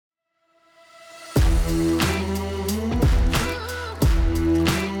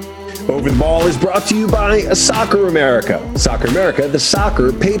Over the Ball is brought to you by Soccer America. Soccer America, the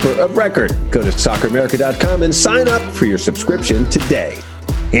soccer paper of record. Go to socceramerica.com and sign up for your subscription today.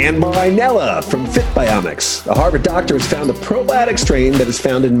 And by Nella from FitBiomics. A Harvard doctor has found a probiotic strain that is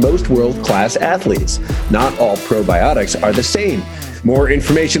found in most world-class athletes. Not all probiotics are the same. More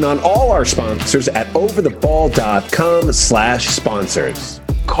information on all our sponsors at overtheball.com/sponsors.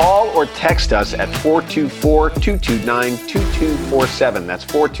 Call or text us at 424-229-2247. That's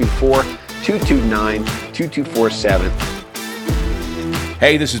 424-229-2247.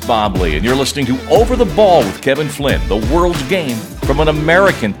 Hey, this is Bob Lee, and you're listening to Over the Ball with Kevin Flynn, the world's game from an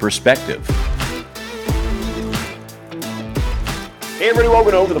American perspective. Hey everybody,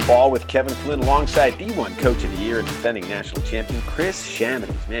 welcome to Over the Ball with Kevin Flynn alongside the one Coach of the Year and defending national champion, Chris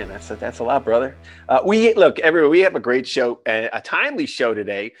Scheiman. Man, that's a lot, brother. We have a great show, a timely show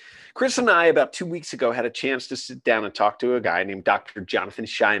today. Chris and I, about 2 weeks ago, had a chance to sit down and talk to a guy named Dr. Jonathan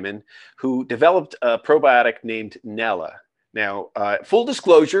Scheiman, who developed a probiotic named Nella. Now, full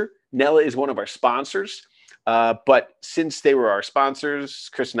disclosure, Nella is one of our sponsors. But since they were our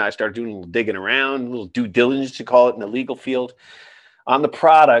sponsors, Chris and I started doing a little digging around, a little due diligence, to call it, in the legal field on the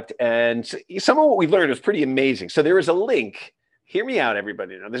product. And some of what we've learned is pretty amazing. So there is a link. Hear me out,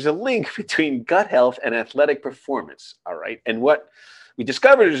 everybody. Now, there's a link between gut health and athletic performance. All right. And what we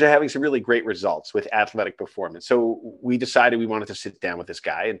discovered is they're having some really great results with athletic performance. So we decided we wanted to sit down with this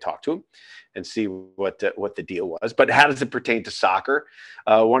guy and talk to him and see what the deal was. But how does it pertain to soccer?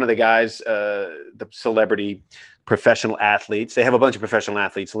 One of the guys, the celebrity professional athletes, they have a bunch of professional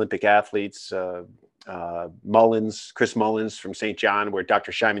athletes, Olympic athletes, Chris Mullins from St. John, where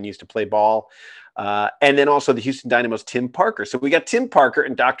Dr. Scheiman used to play ball. And then also the Houston Dynamo's Tim Parker. So we got Tim Parker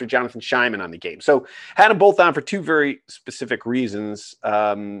and Dr. Jonathan Scheiman on the game. So had them both on for two very specific reasons.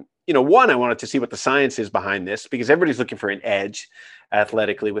 One, I wanted to see what the science is behind this, because everybody's looking for an edge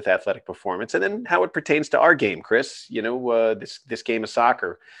athletically with athletic performance. And then how it pertains to our game, Chris, this game of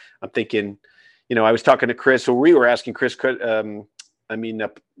soccer. I'm thinking, I was talking to Chris, or we were asking Chris, Tim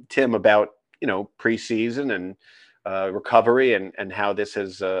about, preseason and recovery and how this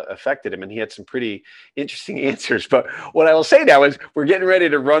has affected him. And he had some pretty interesting answers. But what I will say now is we're getting ready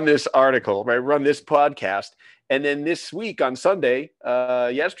to run this article, right? Run this podcast. And then this week on Sunday,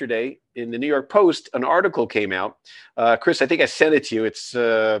 yesterday in the New York Post, an article came out. Chris, I think I sent it to you. It's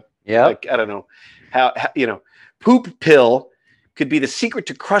like, I don't know how poop pill could be the secret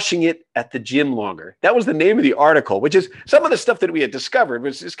to crushing it at the gym longer. That was the name of the article, which is some of the stuff that we had discovered,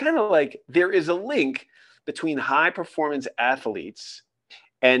 which is kind of like there is a link between high performance athletes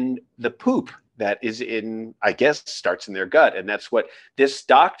and the poop that is starts in their gut. And that's what this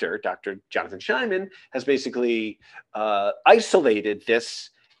Dr. Jonathan Scheiman, has basically isolated this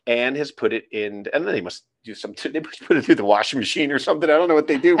and has put it in, and then they must do something. They must put it through the washing machine or something. I don't know what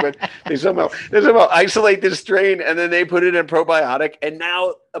they do, but they somehow isolate this strain, and then they put it in probiotic. And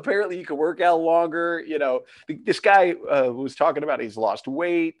now apparently you can work out longer. This guy was talking about he's lost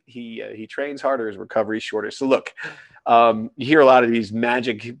weight. He trains harder, his recovery is shorter. So look, you hear a lot of these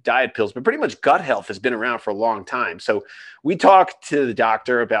magic diet pills, but pretty much gut health has been around for a long time. So we talked to the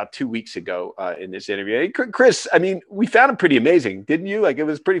doctor about 2 weeks ago in this interview. Hey, Chris, we found it pretty amazing, didn't you? Like, it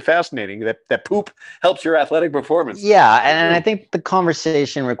was pretty fascinating that poop helps your athletic performance. Yeah, and I think the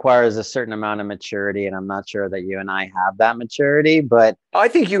conversation requires a certain amount of maturity, and I'm not sure that you and I have that maturity, but I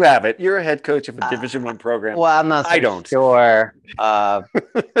think you have it. You're a head coach of a Division I program. Well, I'm not sure.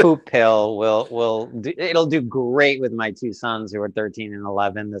 Poop pill it'll do great with my two sons who are 13 and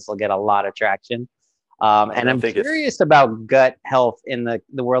 11. This will get a lot of traction. And I'm curious about gut health in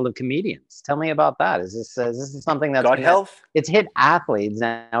the world of comedians. Tell me about that. Is this something that's gut health? It's hit athletes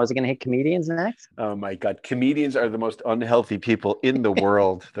now. Is it going to hit comedians next? Oh my God. Comedians are the most unhealthy people in the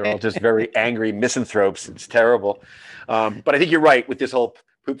world. They're all just very angry misanthropes. It's terrible. But I think you're right with this whole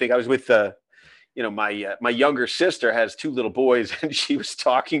poop thing. I was with, my younger sister has two little boys, and she was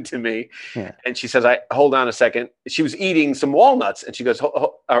talking to me, and she says, hold on a second. She was eating some walnuts, and she goes,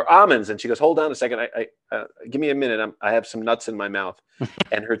 or almonds. And she goes, hold on a second. Give me a minute. I have some nuts in my mouth.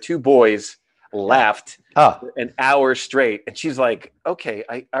 And her two boys laughed an hour straight. And she's like, okay,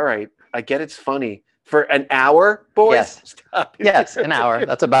 all right. I get it's funny. For an hour, boys? Yes. Stop. Yes, an hour.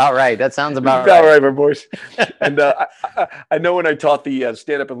 That's about right. That sounds about right. About right, my boys. And I know when I taught the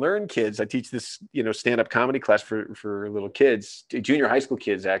Stand Up and Learn kids, I teach this, stand-up comedy class for little kids, junior high school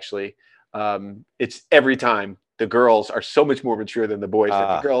kids, actually. It's every time the girls are so much more mature than the boys.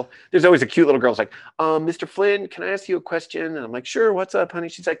 There's always a cute little girl who's like, Mr. Flynn, can I ask you a question? And I'm like, sure, what's up, honey?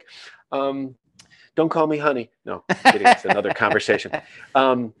 She's like, don't call me honey. No, I'm kidding. It's another conversation.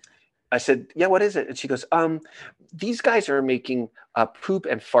 I said, yeah, what is it? And she goes, these guys are making poop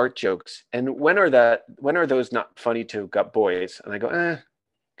and fart jokes. And when are those not funny to boys? And I go,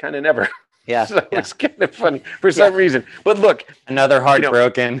 kind of never. Yeah. So it's kind of funny for some reason. But look, another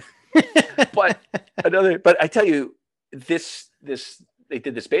heartbroken. But I tell you, they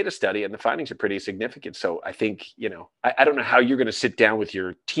did this beta study and the findings are pretty significant. So I think, I don't know how you're going to sit down with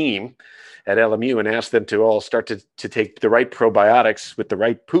your team at LMU and ask them to all start to take the right probiotics with the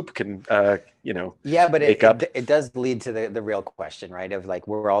right poop Yeah, but it does lead to the real question, right? Of like,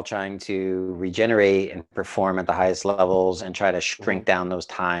 we're all trying to regenerate and perform at the highest levels and try to shrink down those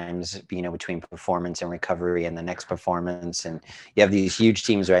times, between performance and recovery and the next performance. And you have these huge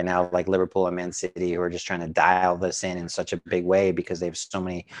teams right now, like Liverpool and Man City, who are just trying to dial this in such a big way because they have so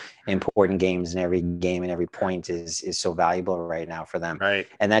many important games, and every game and every point is so valuable right now for them. Right.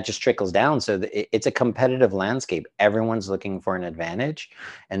 And that just trickles down. So it's a competitive landscape. Everyone's looking for an advantage.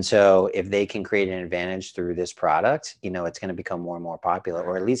 And so if they can create an advantage through this product, it's going to become more and more popular,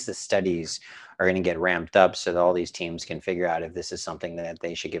 or at least the studies are going to get ramped up so that all these teams can figure out if this is something that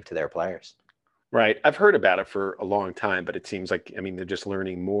they should give to their players. Right. I've heard about it for a long time, but it seems like, they're just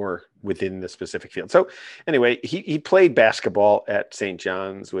learning more within the specific field. So anyway, he played basketball at St.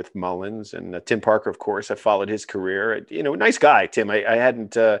 John's with Mullins, and Tim Parker, of course, I followed his career. Nice guy, Tim. I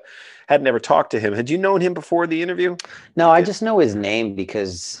hadn't ever talked to him. Had you known him before the interview? No, I just know his name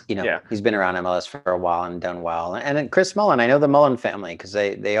because, he's been around MLS for a while and done well. And then Chris Mullen, I know the Mullen family because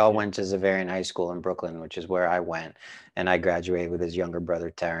they all went to Xaverian High School in Brooklyn, which is where I went. And I graduated with his younger brother,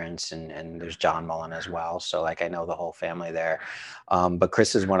 Terrence, and there's John Mullen as well. So I know the whole family there. But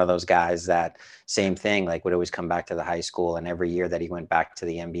Chris is one of those guys that same thing, would always come back to the high school. And every year that he went back to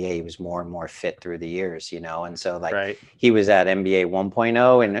the NBA, he was more and more fit through the years, And so right. He was at NBA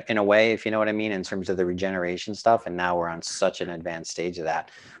 1.0 in a way, if you know what I mean, in terms of the regeneration stuff. And now we're on such an advanced stage of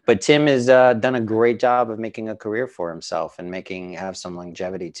that. But Tim has done a great job of making a career for himself and have some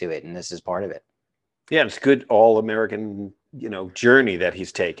longevity to it. And this is part of it. Yeah, it's good all-American, journey that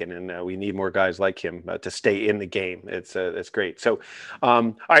he's taken, and we need more guys like him to stay in the game. It's great. So,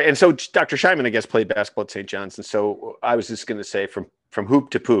 all right, and so Dr. Scheiman, I guess, played basketball at St. John's, and so I was just going to say from hoop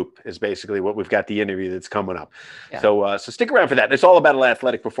to poop is basically what we've got the interview that's coming up. Yeah. So stick around for that. It's all about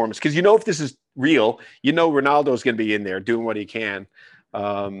athletic performance because if this is real, Ronaldo's going to be in there doing what he can.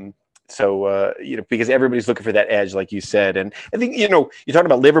 So, because everybody's looking for that edge, like you said. And I think, you're talking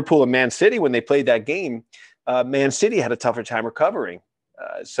about Liverpool and Man City when they played that game. Man City had a tougher time recovering.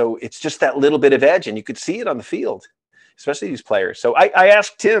 So it's just that little bit of edge, and you could see it on the field, especially these players. So I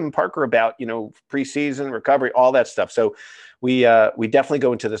asked Tim Parker about, preseason recovery, all that stuff. So we definitely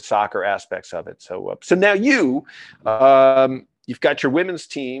go into the soccer aspects of it. So now you've got your women's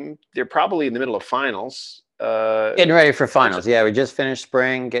team. They're probably in the middle of finals. Getting ready for finals. Yeah, we just finished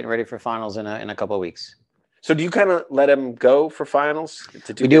spring, getting ready for finals in a couple of weeks. So do you kind of let them go for finals?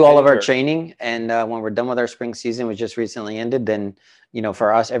 We do all of our training, and when we're done with our spring season, which just recently ended, then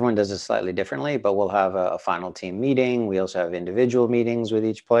for us, everyone does it slightly differently, but we'll have a final team meeting. We also have individual meetings with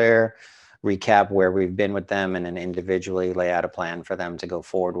each player, recap where we've been with them, and then individually lay out a plan for them to go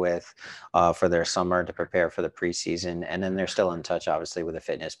forward with for their summer to prepare for the preseason. And then they're still in touch, obviously, with a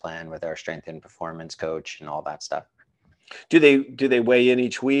fitness plan with our strength and performance coach and all that stuff. Do they weigh in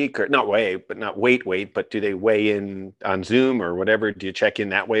each week, or not weight, but do they weigh in on Zoom or whatever? Do you check in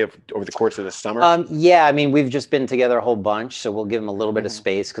that way over the course of the summer? Yeah, we've just been together a whole bunch, so we'll give them a little bit of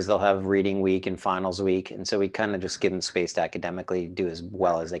space because they'll have reading week and finals week, and so we kind of just give them space to academically do as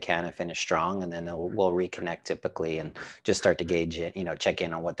well as they can and finish strong, and then we'll reconnect typically and just start to gauge it, check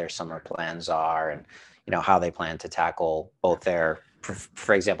in on what their summer plans are and how they plan to tackle both their,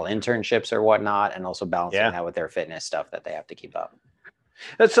 for example, internships or whatnot, and also balancing that with their fitness stuff that they have to keep up.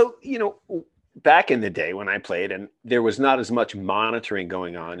 And so, back in the day when I played, and there was not as much monitoring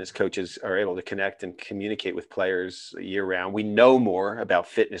going on as coaches are able to connect and communicate with players year round. We know more about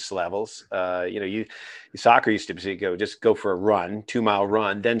fitness levels. Soccer used to go for a run, 2-mile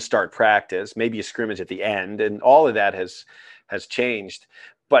run, then start practice, maybe a scrimmage at the end. And all of that has changed.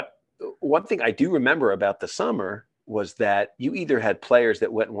 But one thing I do remember about the summer was that you either had players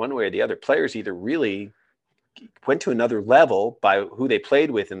that went one way or the other. Players either really went to another level by who they played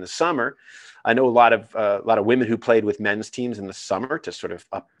with in the summer. I know a lot of women who played with men's teams in the summer to sort of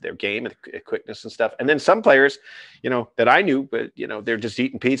up their game and quickness and stuff. And then some players, that I knew, but they're just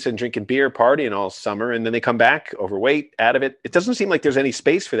eating pizza and drinking beer, partying all summer, and then they come back overweight, out of it. It doesn't seem like there's any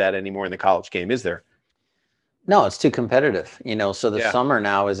space for that anymore in the college game, is there? No, it's too competitive. So the summer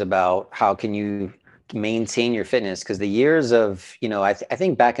now is about how can you maintain your fitness, because the years of, I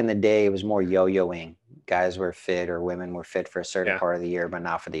think back in the day it was more yo-yoing. guys were fit or women were fit for a certain part of the year, but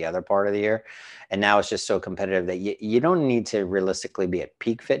not for the other part of the year. And now it's just so competitive that you don't need to realistically be at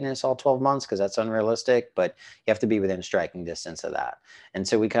peak fitness all 12 months because that's unrealistic, but you have to be within striking distance of that. And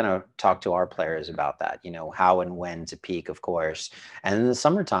so we kind of talk to our players about that, you know, how and when to peak, of course. And in the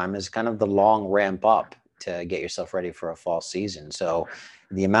summertime is kind of the long ramp up to get yourself ready for a fall season. So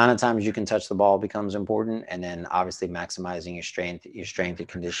the amount of times you can touch the ball becomes important. And then obviously maximizing your strength, your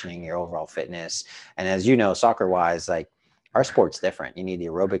conditioning, your overall fitness. And as you know, soccer wise, like our sport's different. You need the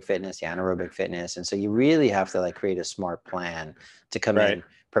aerobic fitness, the anaerobic fitness. And so you really have to like create a smart plan to come in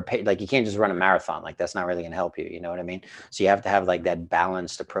prepared. Like you can't just run a marathon. Like that's not really going to help you. You know what I mean? So you have to have like that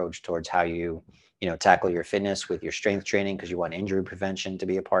balanced approach towards how you tackle your fitness with your strength training, because you want injury prevention to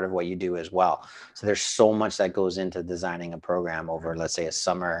be a part of what you do as well. So there's so much that goes into designing a program over, let's say, a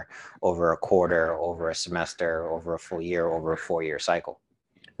summer, over a quarter, over a semester, over a full year, over a 4-year cycle.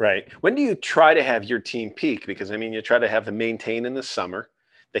 Right. When do you try to have your team peak? Because I mean, you try to have them maintain in the summer.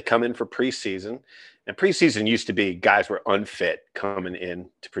 They come in for preseason, and preseason used to be guys were unfit coming in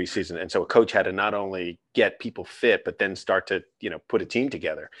to preseason. And so a coach had to not only get people fit, but then start to, put a team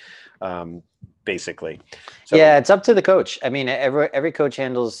together. Basically. So, yeah, it's up to the coach. I mean, every coach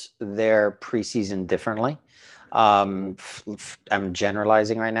handles their preseason differently. I'm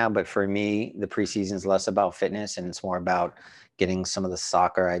generalizing right now, but for me, the preseason is less about fitness and it's more about getting some of the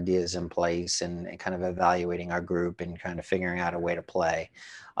soccer ideas in place and kind of evaluating our group and kind of figuring out a way to play.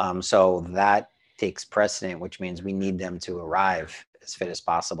 So that takes precedent, which means we need them to arrive as fit as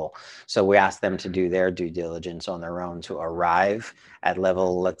possible. So we ask them to do their due diligence on their own to arrive at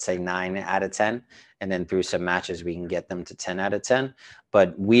level, let's say 9 out of 10. And then through some matches, we can get them to 10 out of 10.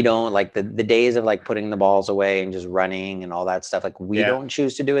 But we don't like the days of like putting the balls away and just running and all that stuff. Like we don't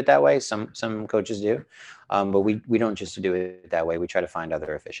choose to do it that way. Some coaches do, but we don't choose to do it that way. We try to find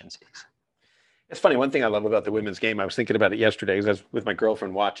other efficiencies. It's funny. One thing I love about the women's game, I was thinking about it yesterday, because I was with my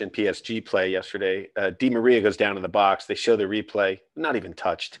girlfriend watching PSG play yesterday. Di Maria goes down in the box. They show the replay, not even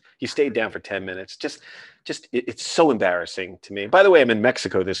touched. He stayed down for 10 minutes. It's so embarrassing to me. By the way, I'm in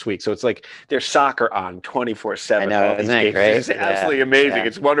Mexico this week, so it's like there's soccer on 24/7. I know, isn't that great? It's absolutely amazing. Yeah.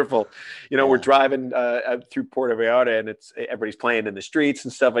 It's wonderful. We're driving through Puerto Vallarta, and everybody's playing in the streets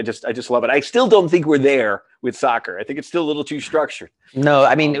and stuff. I just love it. I still don't think we're there with soccer. I think it's still a little too structured. No,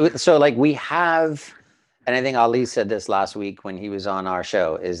 I mean, so like we have, and I think Ali said this last week when he was on our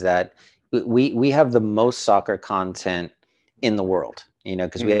show, is that we have the most soccer content in the world.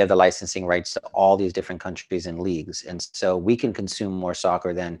 Because we have the licensing rights to all these different countries and leagues. And so we can consume more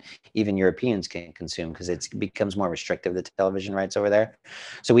soccer than even Europeans can consume, because it becomes more restrictive, the television rights over there.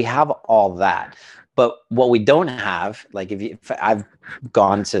 So we have all that. But what we don't have, like if I've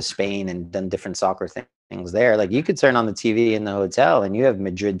gone to Spain and done different soccer things there, like you could turn on the TV in the hotel and you have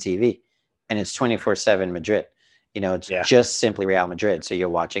Madrid TV and it's 24/7 Madrid. It's just simply Real Madrid. So you're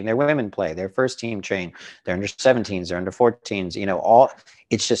watching their women play, their first team train, their under 17s, their under 14s,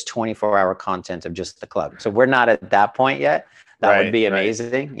 it's just 24-hour content of just the club. So we're not at that point yet. That would be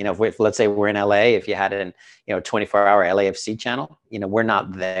amazing. If let's say we're in LA, if you had an 24-hour LAFC channel, we're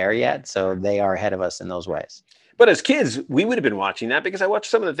not there yet. So they are ahead of us in those ways. But as kids, we would have been watching that, because I watched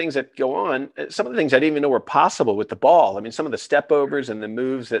some of the things that go on, some of the things I didn't even know were possible with the ball. I mean, some of the step overs and the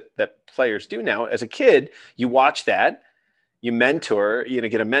moves that players do now. As a kid, you watch that, you mentor,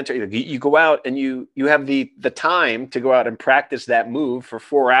 get a mentor. You go out and you have the time to go out and practice that move for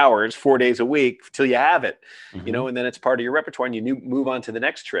 4 hours, 4 days a week till you have it, and then it's part of your repertoire and you move on to the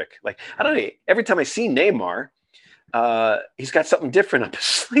next trick. Like, I don't know, every time I see Neymar, he's got something different up his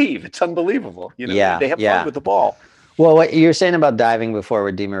sleeve. It's unbelievable. They have fun with the ball. Well, what you're saying about diving before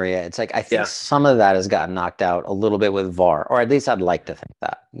with Di Maria, it's like I think some of that has gotten knocked out a little bit with VAR, or at least I'd like to think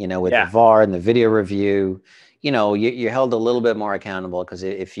that. With the VAR and the video review, you're held a little bit more accountable, because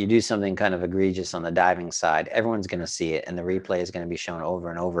if you do something kind of egregious on the diving side, everyone's going to see it and the replay is going to be shown over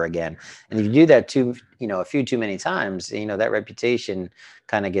and over again. And if you do that a few too many times, that reputation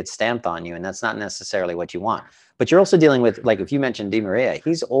kind of gets stamped on you, and that's not necessarily what you want. But you're also dealing with, like, if you mentioned Di Maria,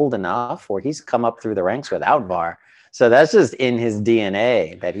 he's old enough where he's come up through the ranks without VAR. So that's just in his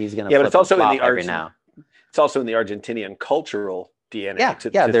DNA that he's going to flip but it's also in the every now. It's also in the Argentinian cultural DNA.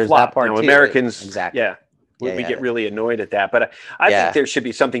 There's flop. That part too. Americans, exactly. We get really annoyed at that. But I think there should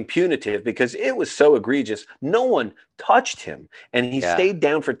be something punitive, because it was so egregious. No one touched him, and he stayed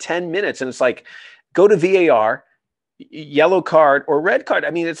down for 10 minutes. And it's like, go to VAR. yellow card or red card. I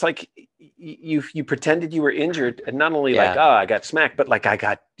mean, it's like you pretended you were injured, and not only like, oh, I got smacked, but like I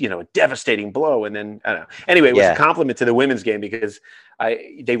got, a devastating blow. And then I don't know. Anyway, it was a compliment to the women's game because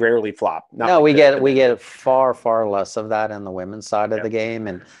they rarely flop. We get far, far less of that in the women's side of the game.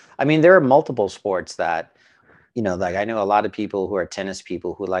 And I mean, there are multiple sports that, like I know a lot of people who are tennis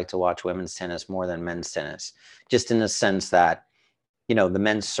people who like to watch women's tennis more than men's tennis, just in the sense that, the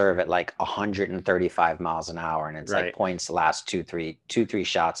men's serve at like 135 miles an hour, and it's like points last two, three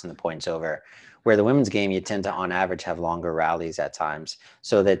shots and the point's over. Where the women's game, you tend to, on average, have longer rallies at times.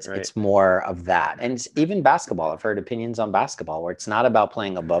 So that's it's more of that. And it's even basketball. I've heard opinions on basketball where it's not about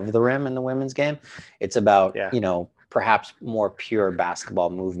playing above the rim in the women's game. It's about, perhaps more pure basketball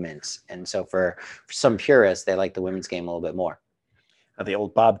movements. And so for some purists, they like the women's game a little bit more. The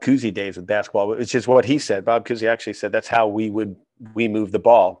old Bob Cousy days with basketball, which is what he said. Bob Cousy actually said that's how we moved the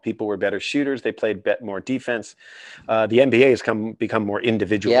ball. People were better shooters. They played more defense. The NBA has become more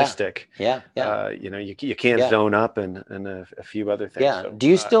individualistic. Yeah. You can't zone up and a few other things. Yeah. So, do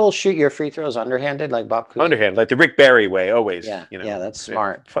you still shoot your free throws underhanded like Bob Cousy? Underhanded, like the Rick Barry way, always. Yeah. That's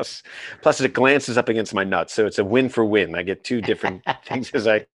smart. Plus it glances up against my nuts, so it's a win for win. I get two different things as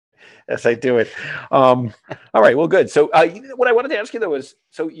I do it. All right. Well, good. So what I wanted to ask you though was,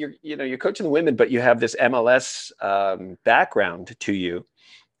 so you're coaching the women, but you have this MLS background to you.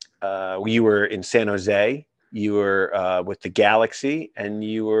 You were in San Jose, you were with the Galaxy, and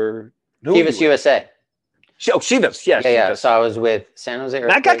you were Chivas USA. Chivas. Yes. Yeah. So I was with San Jose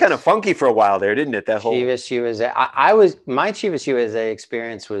Earthquakes. That got kind of funky for a while there, didn't it? That whole Chivas USA. My Chivas USA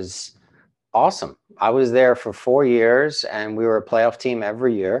experience was awesome. I was there for 4 years, and we were a playoff team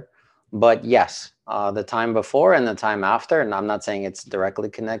every year. But yes, the time before and the time after, and I'm not saying it's directly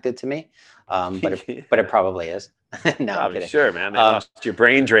connected to me, but it probably is. No, I'm kidding. Sure, man. They lost your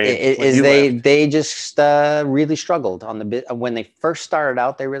brain drain. They just really struggled on when they first started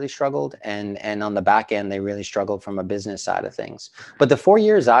out. They really struggled, and on the back end, they really struggled from a business side of things. But the 4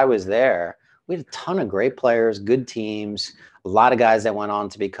 years I was there, we had a ton of great players, good teams, a lot of guys that went on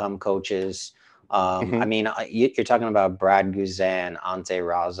to become coaches. I mean, you're talking about Brad Guzan, Ante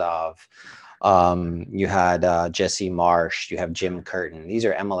Razov. You had Jesse Marsh. You have Jim Curtin. These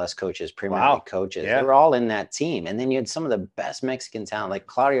are MLS coaches, Premier League coaches. Yeah. They were all in that team. And then you had some of the best Mexican talent, like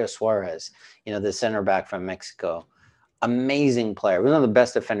Claudio Suarez, the center back from Mexico. Amazing player. One of the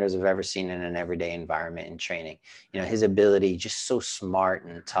best defenders I've ever seen in an everyday environment in training. His ability, just so smart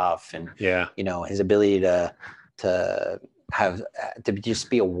and tough. And, his ability to just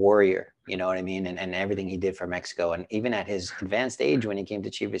be a warrior, you know what I mean? And everything he did for Mexico. And even at his advanced age, when he came to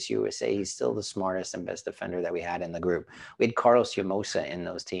Chivas USA, he's still the smartest and best defender that we had in the group. We had Carlos Llamosa in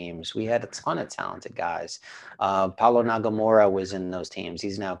those teams. We had a ton of talented guys. Paulo Nagamura was in those teams.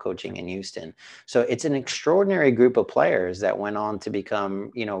 He's now coaching in Houston. So it's an extraordinary group of players that went on to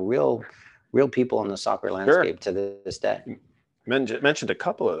become, real people in the soccer landscape to this day. Mentioned a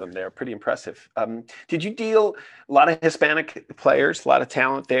couple of them there. Pretty impressive. Did you deal a lot of Hispanic players, a lot of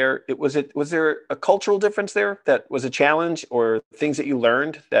talent there? Was there a cultural difference there that was a challenge, or things that you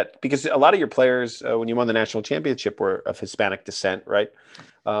learned because a lot of your players, when you won the national championship, were of Hispanic descent, right?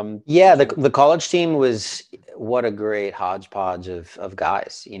 The college team was what a great hodgepodge of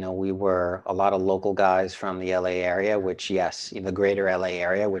guys. We were a lot of local guys from the LA area, which the greater LA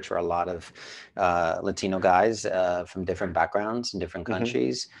area, which were a lot of Latino guys from different backgrounds and different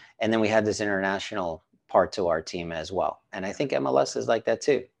countries. And then we had this international part to our team as well. And I think MLS is like that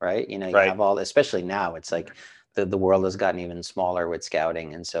too, right? You have all, especially now, it's like the world has gotten even smaller with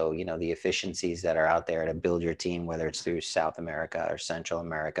scouting. And so, the efficiencies that are out there to build your team, whether it's through South America or Central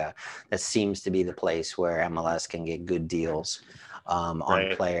America, that seems to be the place where MLS can get good deals on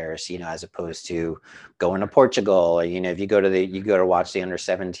players, as opposed to going to Portugal, or, if you go to watch the under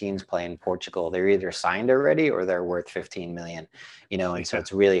 17s play in Portugal, they're either signed already or they're worth 15 million, and so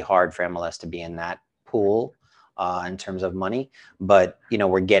it's really hard for MLS to be in that pool in terms of money, but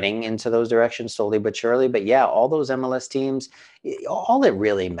we're getting into those directions slowly but surely. But all those MLS teams, all it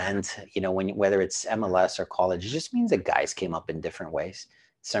really meant, whether it's MLS or college, it just means that guys came up in different ways.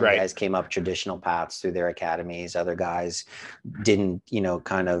 Some guys came up traditional paths through their academies. Other guys didn't,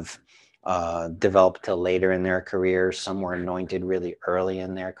 kind of develop till later in their careers. Some were anointed really early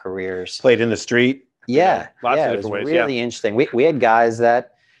in their careers. Played in the street. Lots of different ways. Really interesting. We had guys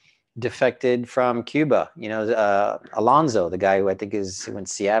that defected from Cuba, Alonso, the guy who I think went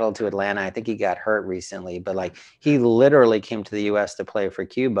Seattle to Atlanta. I think he got hurt recently, but he literally came to the US to play for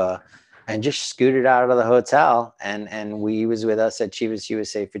Cuba and just scooted out of the hotel. And he was with us at Chivas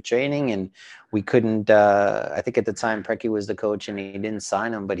USA for training, and we couldn't, I think at the time Preki was the coach and he didn't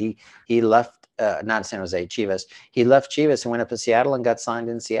sign him, but he left not San Jose, Chivas. He left Chivas and went up to Seattle and got signed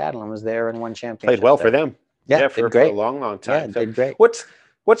in Seattle and was there and won championships. Played well there. for them. Yeah, for a long time. Yeah, did great.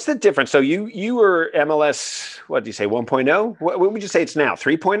 What's the difference? So you were MLS, what do you say, 1.0? What would you say it's now?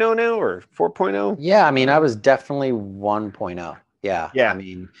 3.0 now or 4.0? Yeah, I mean, I was definitely 1.0. Yeah. Yeah. I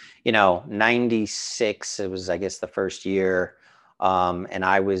mean, 96, it was, I guess, the first year. And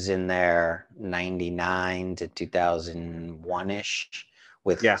I was in there 99 to 2001-ish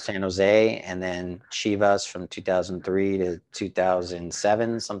with San Jose, and then Chivas from 2003 to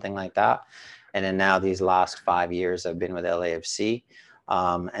 2007, something like that. And then now these last 5 years I've been with LAFC.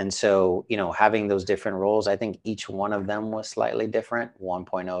 And so, having those different roles, I think each one of them was slightly different,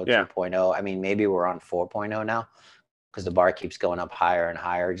 1.0, 2.0. I mean, maybe we're on 4.0 now because the bar keeps going up higher and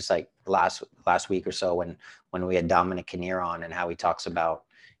higher. Just like last week or so when we had Dominic Kinnear on and how he talks about,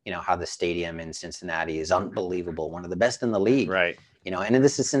 how the stadium in Cincinnati is unbelievable, one of the best in the league. Right. And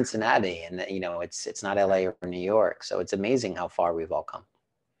this is Cincinnati, and, it's not LA or New York. So it's amazing how far we've all come.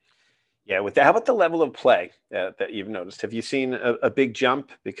 Yeah, how about the level of play that you've noticed? Have you seen a big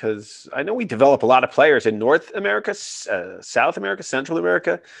jump? Because I know we develop a lot of players in North America, South America, Central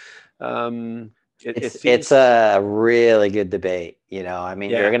America. It's a really good debate. I mean,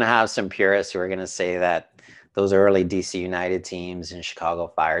 you're going to have some purists who are going to say that those early DC United teams and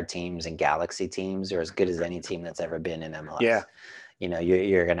Chicago Fire teams and Galaxy teams are as good as any team that's ever been in MLS. Yeah.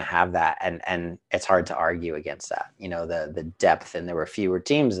 You're going to have that. And it's hard to argue against that, the depth, and there were fewer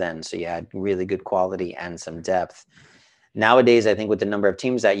teams then. So you had really good quality and some depth. Nowadays, I think with the number of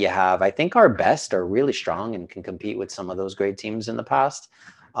teams that you have, I think our best are really strong and can compete with some of those great teams in the past.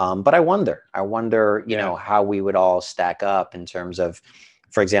 But I wonder, how we would all stack up in terms of,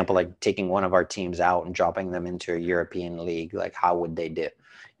 for example, like taking one of our teams out and dropping them into a European league. Like, how would they do?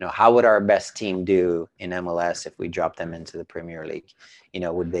 How would our best team do in MLS if we drop them into the Premier League?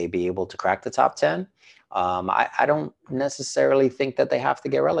 Would they be able to crack the top 10? I don't necessarily think that they have to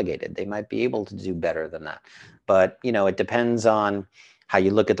get relegated. They might be able to do better than that. But, it depends on how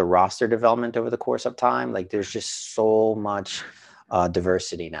you look at the roster development over the course of time. Like, there's just so much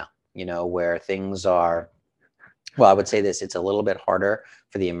diversity now, where things are, well, I would say this, it's a little bit harder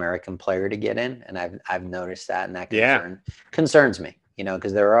for the American player to get in. And I've noticed that, and that concerns me,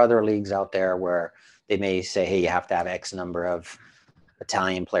 because there are other leagues out there where they may say, hey, you have to have X number of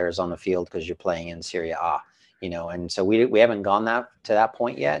Italian players on the field because you're playing in Serie A, and so we haven't gone to that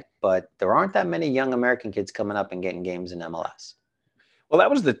point yet, but there aren't that many young American kids coming up and getting games in MLS. Well, that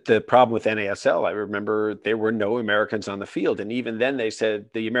was the problem with NASL. I remember there were no Americans on the field. And even then they said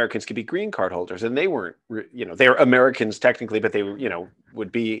the Americans could be green card holders, and they weren't, they were Americans technically, but they were,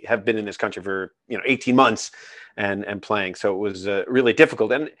 have been in this country for, 18 months and playing. So it was really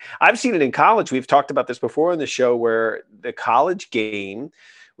difficult. And I've seen it in college. We've talked about this before on the show, where the college game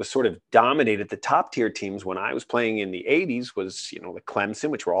was sort of dominated. The top tier teams when I was playing in the 80s was, like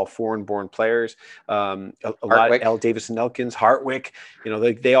Clemson, which were all foreign born players. A lot of L. Davison Elkins, Hartwick,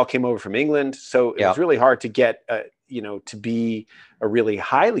 they all came over from England. So it was really hard to get, to be a really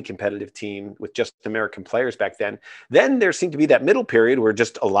highly competitive team with just American players back then. Then there seemed to be that middle period where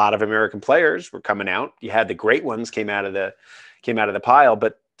just a lot of American players were coming out. You had the great ones came out of the pile,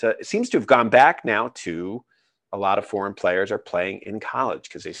 but it seems to have gone back now to a lot of foreign players are playing in college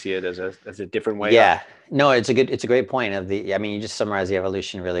because they see it as a different way. Yeah, no, it's a great point you just summarized the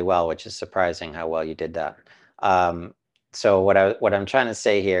evolution really well, which is surprising how well you did that. So what I'm trying to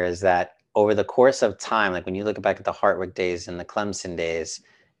say here is that over the course of time, like when you look back at the Hartwick days and the Clemson days,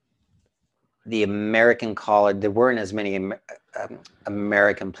 the American college, there weren't as many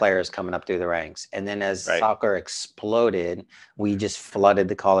American players coming up through the ranks. And then as soccer exploded, we just flooded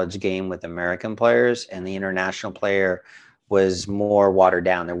the college game with American players, and the international player was more watered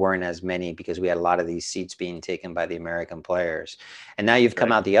down. There weren't as many because we had a lot of these seats being taken by the American players. And now you've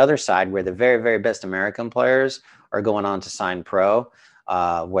come out the other side where the very, very best American players are going on to sign pro.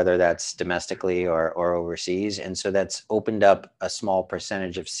 Whether that's domestically or overseas. And so that's opened up a small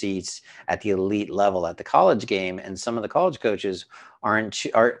percentage of seats at the elite level at the college game. And some of the college coaches are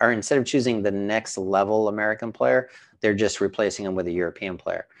instead of choosing the next level American player, they're just replacing them with a European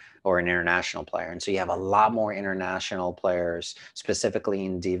player or an international player. And so you have a lot more international players, specifically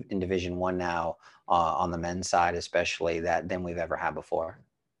in Division I now, on the men's side especially, than we've ever had before.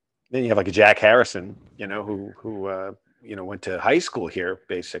 Then you have like a Jack Harrison, who went to high school here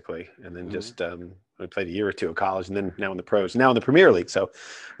basically, and then just played a year or two of college, and then now in the pros, now in the Premier League. So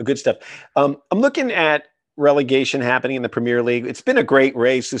good stuff. I'm looking at relegation happening in the Premier League. It's been a great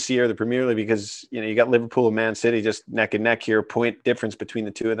race this year, the Premier League, because, you got Liverpool and Man City just neck and neck here, point difference between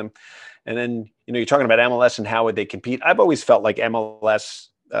the two of them. And then, you're talking about MLS and how would they compete. I've always felt like MLS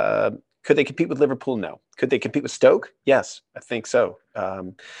Could they compete with Liverpool? No. Could they compete with Stoke? Yes, I think so.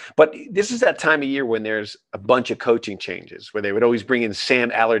 But this is that time of year when there's a bunch of coaching changes, where they would always bring in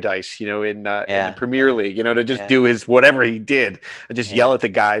Sam Allardyce, in the Premier League, to just do his whatever he did and just yell at the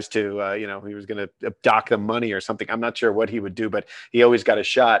guys to, he was going to dock them money or something. I'm not sure what he would do, but he always got a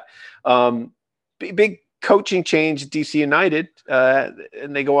shot. Big coaching change at DC United,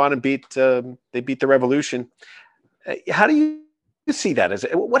 and they go on and beat the Revolution. How do you see that?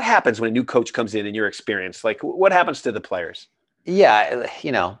 What happens when a new coach comes in your experience? Like, what happens to the players? Yeah,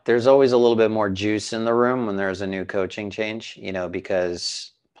 there's always a little bit more juice in the room when there's a new coaching change,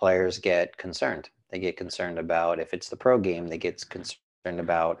 because players get concerned. They get concerned about, if it's the pro game, they get concerned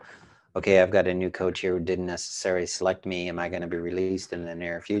about, okay, I've got a new coach here who didn't necessarily select me. Am I going to be released in the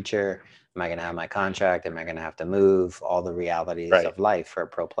near future? Am I going to have my contract? Am I going to have to move? All the realities of life for a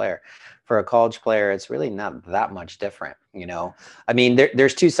pro player. For a college player, it's really not that much different. I mean,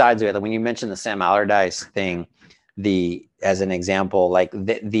 there's two sides of it. Like when you mentioned the Sam Allardyce thing, as an example, like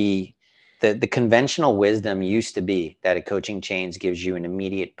the conventional wisdom used to be that a coaching change gives you an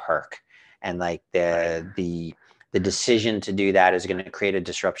immediate perk, and like the decision to do that is going to create a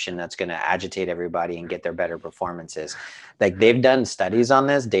disruption that's going to agitate everybody and get their better performances. Like they've done studies on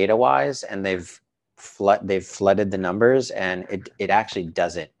this data wise, and they've flooded the numbers, and it actually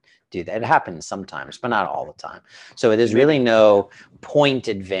doesn't do that. It happens sometimes, but not all the time. So there's really no point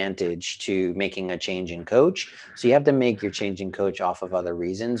advantage to making a change in coach. So you have to make your change in coach off of other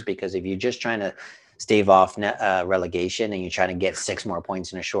reasons, because if you're just trying to stave off relegation and you're trying to get 6 more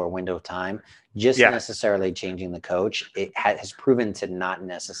points in a short window of time, necessarily changing the coach, it has proven to not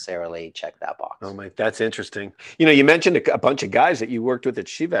necessarily check that box. Oh my, that's interesting. You mentioned a bunch of guys that you worked with at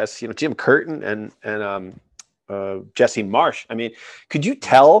Chivas, Jim Curtin and Jesse Marsh. I mean, could you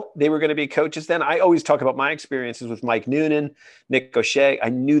tell they were going to be coaches then? I always talk about my experiences with Mike Noonan, Nick O'Shea. I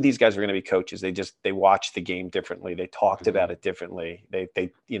knew these guys were going to be coaches. They watched the game differently. They talked about it differently. They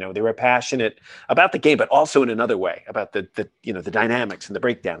were passionate about the game, but also in another way about the dynamics and the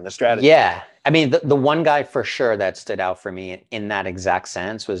breakdown, the strategy. Yeah. I mean, the one guy for sure that stood out for me in that exact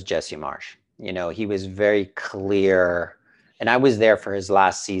sense was Jesse Marsh. He was very clear. And I was there for his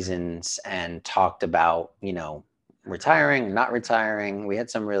last seasons and talked about, retiring, not retiring. We had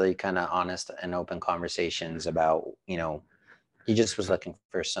some really kind of honest and open conversations about, he just was looking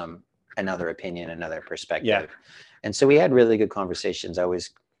for another opinion, another perspective. Yeah. And so we had really good conversations. I always,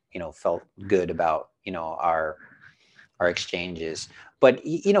 felt good about, our exchanges. But,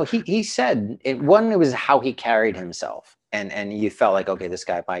 he said, it was how he carried himself. And you felt like, okay, this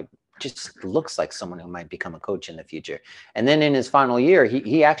guy might just looks like someone who might become a coach in the future. And then in his final year,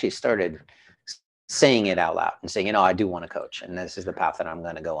 he actually started saying it out loud and saying, I do want to coach, and this is the path that I'm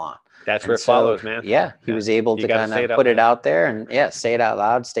going to go on. That's where it follows, man. Yeah, he was able to kind of put it out there and say it out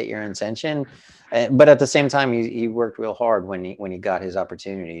loud, state your intention. But at the same time, he worked real hard when he got his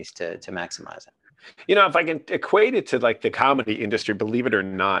opportunities to maximize it. If I can equate it to like the comedy industry, believe it or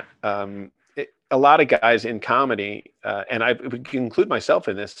not, a lot of guys in comedy, and I would include myself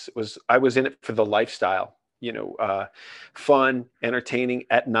in this, I was in it for the lifestyle, fun, entertaining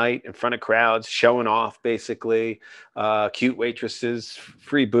at night in front of crowds, showing off basically, cute waitresses,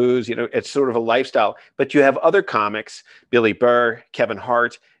 free booze, it's sort of a lifestyle. But you have other comics, Billy Burr, Kevin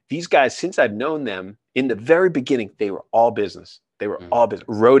Hart, these guys, since I've known them in the very beginning, they were all business. They were all business,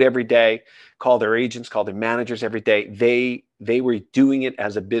 wrote every day, called their agents, called their managers every day. They were doing it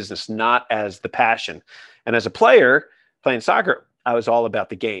as a business, not as the passion. And as a player playing soccer, I was all about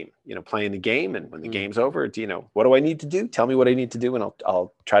the game, playing the game. And when the game's over, what do I need to do? Tell me what I need to do, and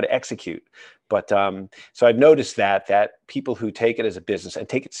I'll try to execute. But so I've noticed that people who take it as a business and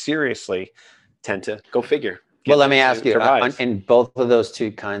take it seriously tend to go figure. Well, let me ask you, in both of those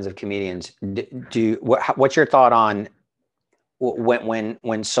two kinds of comedians, what's your thought on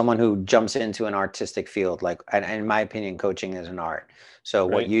when someone who jumps into an artistic field, like, and in my opinion, coaching is an art. So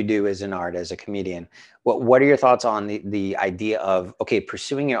what you do is an art as a comedian. What are your thoughts on the idea of, okay,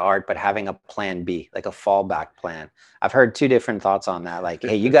 pursuing your art, but having a plan B, like a fallback plan? I've heard two different thoughts on that. Like,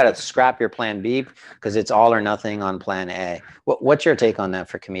 hey, you got to scrap your plan B because it's all or nothing on plan A. What's your take on that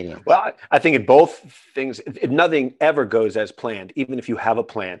for comedians? Well, I think in both things, nothing ever goes as planned, even if you have a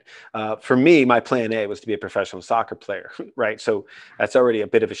plan. For me, my plan A was to be a professional soccer player, right? So that's already a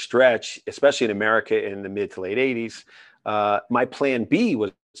bit of a stretch, especially in America in the mid to late 80s. My plan B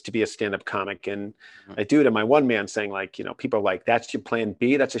was to be a stand-up comic, and I do it in my one-man saying, like, people are like, that's your plan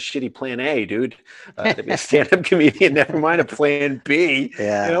B? That's a shitty plan A, dude. To be a stand-up comedian, never mind a plan B.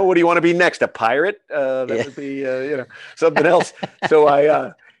 Yeah. What do you want to be next? A pirate? That would be, something else. So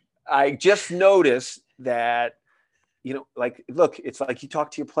I just noticed that like, look, it's like you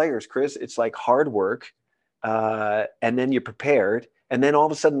talk to your players, Chris. It's like hard work, and then you're prepared, and then all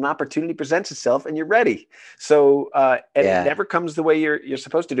of a sudden an opportunity presents itself, and you're ready. So, and it never comes the way you're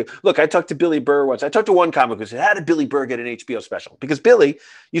supposed to do. Look, I talked to Billy Burr once. I talked to one comic who said, "How did Billy Burr get an HBO special?" Because Billy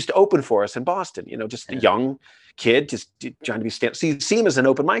used to open for us in Boston. Just a young kid, just trying to be so you see him as an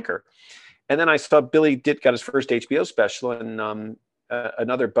open micer. And then I saw Billy got his first HBO special, and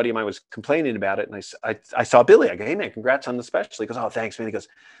another buddy of mine was complaining about it. And I saw Billy. I go, "Hey, man, congrats on the special." He goes, "Oh, thanks, man." He goes,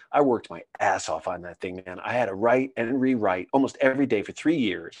 "I worked my ass off on that thing, man. I had to write and rewrite almost every day for 3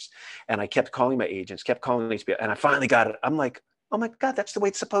 years. And I kept calling my agents, kept calling HBO. And I finally got it." I'm like, "Oh, my God, that's the way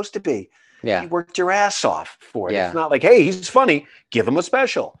it's supposed to be." Yeah. You worked your ass off for it. Yeah. It's not like, "Hey, he's funny. Give him a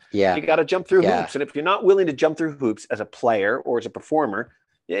special." Yeah. You got to jump through hoops. And if you're not willing to jump through hoops as a player or as a performer,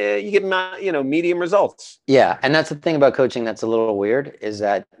 you get medium results. Yeah, and that's the thing about coaching that's a little weird is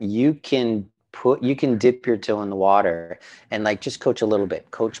that you can dip your toe in the water and like just coach a little bit,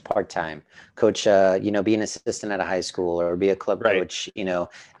 coach part-time, coach be an assistant at a high school or be a club coach,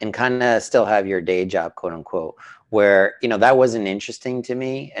 and kind of still have your day job, quote unquote, where that wasn't interesting to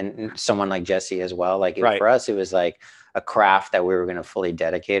me and someone like Jesse as well. Like for us, it was like a craft that we were going to fully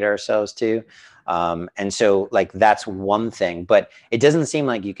dedicate ourselves to. And so like, that's one thing, but it doesn't seem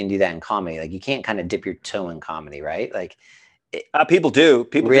like you can do that in comedy. Like you can't kind of dip your toe in comedy, right? Like people do.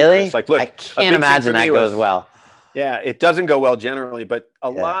 People really? Do. It's like, look, I can't imagine that goes well. Yeah, it doesn't go well generally, but a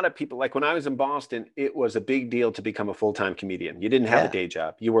lot of people, like when I was in Boston, it was a big deal to become a full-time comedian. You didn't have a day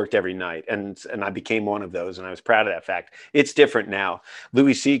job. You worked every night. And I became one of those, and I was proud of that fact. It's different now.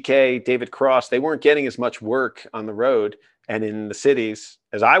 Louis C.K., David Cross, they weren't getting as much work on the road and in the cities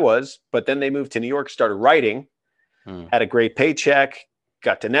as I was, but then they moved to New York, started writing, had a great paycheck,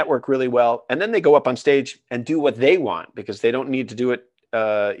 got to network really well, and then they go up on stage and do what they want because they don't need to do it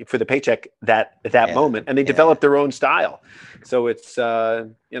for the paycheck at that moment, and they develop their own style. So it's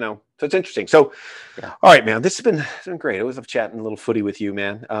so it's interesting. So, all right, man, this has been great. I always love chatting a little footy with you,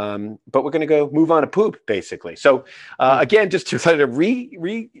 man. But we're gonna go move on to poop, basically. So again, just to kind of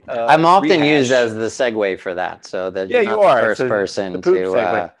I'm often used as the segue for that. So that you're not the first person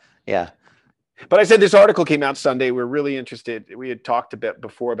to But I said this article came out Sunday. We're really interested. We had talked a bit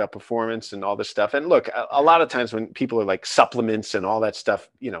before about performance and all this stuff. And look, a lot of times when people are like supplements and all that stuff,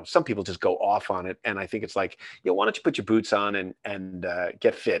 some people just go off on it. And I think it's like, why don't you put your boots on and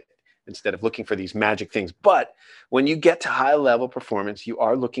get fit instead of looking for these magic things. But when you get to high level performance, you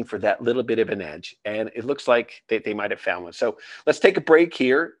are looking for that little bit of an edge. And it looks like they might have found one. So let's take a break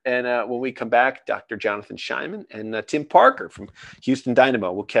here. And when we come back, Dr. Jonathan Scheiman and Tim Parker from Houston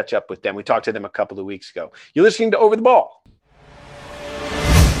Dynamo, we'll catch up with them. We talked to them a couple of weeks ago. You're listening to Over the Ball.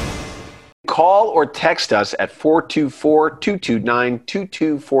 Call or text us at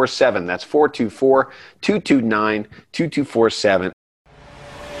 424-229-2247. That's 424-229-2247.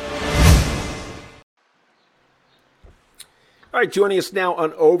 All right, joining us now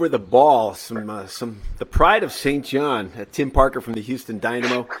on Over the Ball, the pride of St. John, Tim Parker from the Houston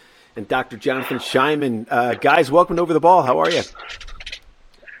Dynamo, and Dr. Jonathan Scheiman. Guys, welcome to Over the Ball. How are you?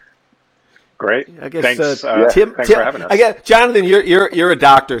 Great. I guess thanks, Tim, thanks for having us. I guess Jonathan, you're a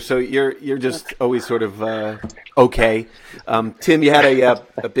doctor, so you're just always sort of okay. Tim, you had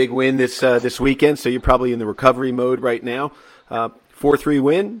a big win this weekend, so you're probably in the recovery mode right now. 4-3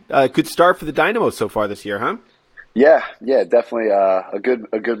 win. Good start for the Dynamo so far this year, huh? Yeah, definitely a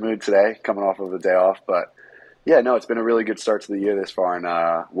good mood today, coming off of a day off. But yeah, no, it's been a really good start to the year this far, and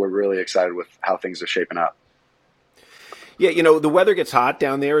we're really excited with how things are shaping up. Yeah, the weather gets hot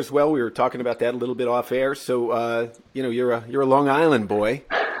down there as well. We were talking about that a little bit off air. So you're a Long Island boy.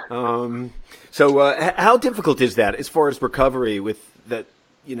 So how difficult is that as far as recovery with that?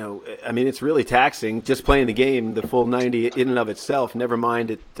 It's really taxing just playing the game, the full 90 in and of itself. Never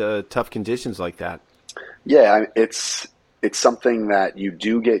mind at tough conditions like that. Yeah, it's something that you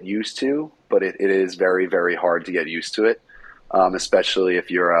do get used to, but it is very, very hard to get used to it, especially if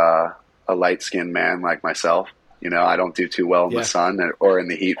you're a light-skinned man like myself. I don't do too well in the sun or in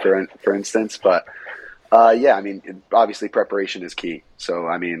the heat, for instance. But, obviously preparation is key. So,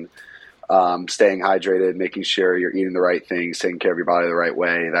 staying hydrated, making sure you're eating the right things, taking care of your body the right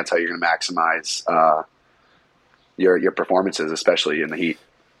way, that's how you're going to maximize your performances, especially in the heat.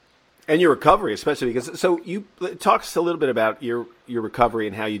 And your recovery, especially because you talk us a little bit about your recovery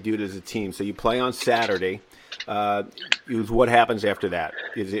and how you do it as a team. So you play on Saturday. What happens after that?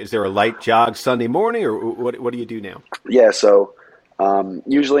 Is there a light jog Sunday morning, or what do you do now? Yeah, so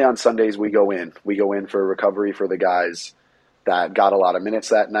usually on Sundays we go in for recovery for the guys that got a lot of minutes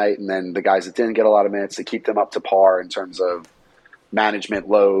that night, and then the guys that didn't get a lot of minutes to keep them up to par in terms of management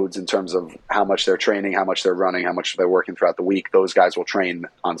loads in terms of how much they're training, how much they're running, how much they're working throughout the week. Those guys will train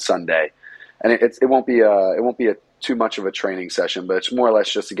on Sunday, and it won't be a too much of a training session, but it's more or less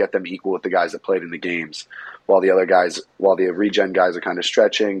just to get them equal with the guys that played in the games, while the regen guys are kind of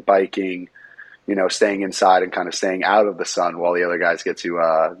stretching, biking, staying inside and kind of staying out of the sun while the other guys get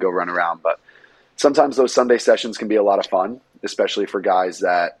to go run around. But sometimes those Sunday sessions can be a lot of fun, especially for guys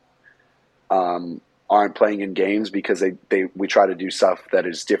that aren't playing in games, because we try to do stuff that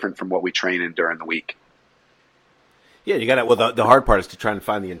is different from what we train in during the week. Yeah, you got to. Well, the hard part is to try and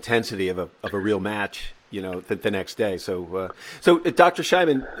find the intensity of a real match, the next day. So Dr.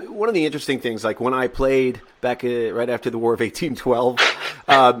 Scheiman, one of the interesting things, like when I played back right after the War of 1812,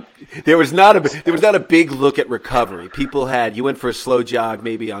 there was not a big look at recovery. You went for a slow jog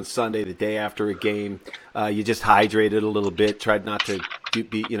maybe on Sunday, the day after a game. You just hydrated a little bit, tried not to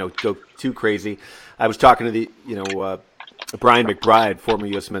go too crazy. I was talking to Brian McBride, former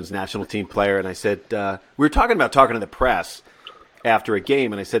U.S. men's national team player, and I said, we were talking to the press after a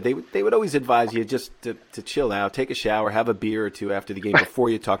game, and I said they would always advise you just to chill out, take a shower, have a beer or two after the game before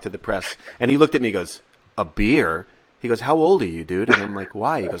you talk to the press. And he looked at me and goes, "A beer?" He goes, "How old are you, dude?" And I'm like,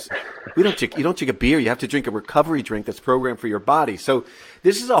 "Why?" He goes, you don't drink a beer. You have to drink a recovery drink that's programmed for your body." So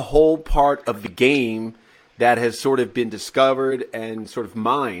this is a whole part of the game that has sort of been discovered and sort of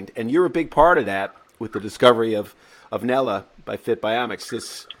mined, and you're a big part of that with the discovery of Nella by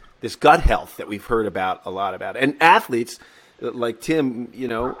FitBiomics, this gut health that we've heard about a lot about. And athletes like Tim,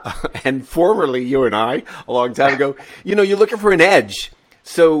 and formerly you and I a long time ago, you're looking for an edge.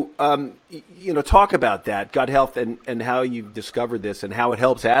 So, talk about that, gut health, and how you've discovered this and how it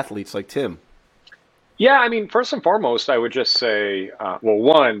helps athletes like Tim. Yeah, I mean, first and foremost, I would just say,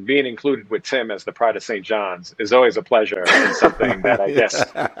 one, being included with Tim as the Pride of St. John's is always a pleasure, and something that I guess,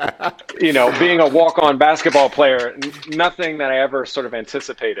 being a walk-on basketball player, nothing that I ever sort of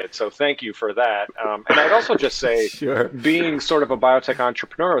anticipated. So thank you for that. And I'd also just say, sure, being sort of a biotech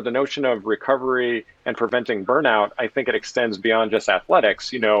entrepreneur, the notion of recovery and preventing burnout, I think it extends beyond just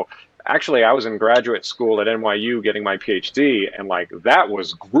athletics. Actually, I was in graduate school at NYU getting my PhD, and that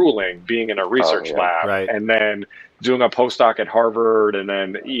was grueling, being in a research lab, right, and then doing a postdoc at Harvard, and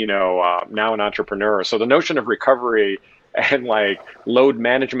then now an entrepreneur. So the notion of recovery and load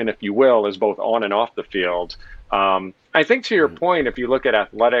management, if you will, is both on and off the field. I think to your point, if you look at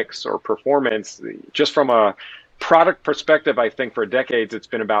athletics or performance, just from a product perspective, I think for decades it's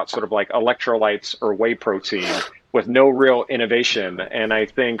been about sort of electrolytes or whey protein with no real innovation, and I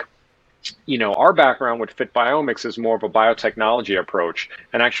think our background with FitBiomics is more of a biotechnology approach,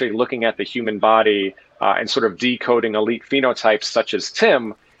 and actually looking at the human body and sort of decoding elite phenotypes such as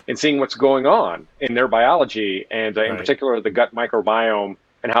Tim and seeing what's going on in their biology, and in particular the gut microbiome,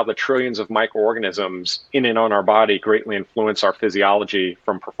 and how the trillions of microorganisms in and on our body greatly influence our physiology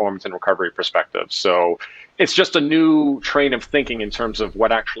from performance and recovery perspectives. So it's just a new train of thinking in terms of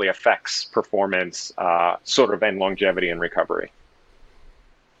what actually affects performance and longevity and recovery.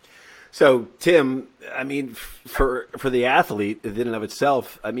 So, Tim, I mean, for the athlete in and of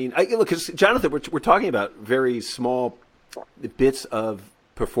itself, I mean, look, because Jonathan, we're talking about very small bits of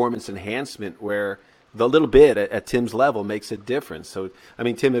performance enhancement where the little bit at Tim's level makes a difference. So, I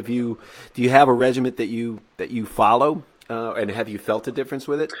mean, Tim, do you have a regimen that you follow, and have you felt a difference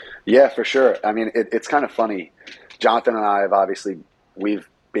with it? Yeah, for sure. I mean, it's kind of funny. Jonathan and I we've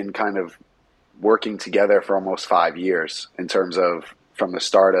been kind of working together for almost 5 years in terms of from the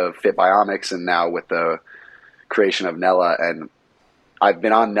start of FitBiomics and now with the creation of Nella. And I've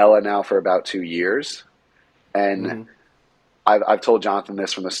been on Nella now for about 2 years. And I've told Jonathan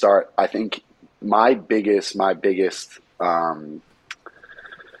this from the start. I think my biggest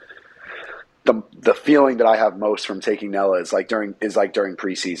the feeling that I have most from taking Nella is during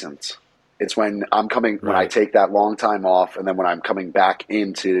preseasons. It's when when I take that long time off, and then when I'm coming back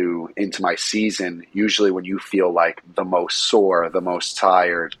into my season, usually when you feel the most sore, the most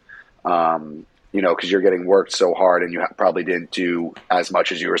tired, because you're getting worked so hard and you probably didn't do as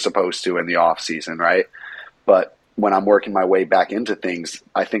much as you were supposed to in the off season, right? But when I'm working my way back into things,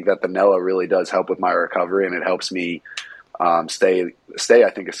 I think that the Nella really does help with my recovery, and it helps me stay,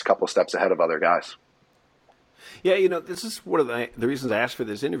 I think, a couple steps ahead of other guys. Yeah, this is one of the reasons I asked for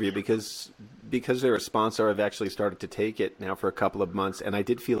this interview, because they're a sponsor. I've actually started to take it now for a couple of months, and I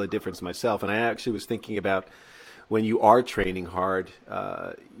did feel a difference myself. And I actually was thinking about when you are training hard,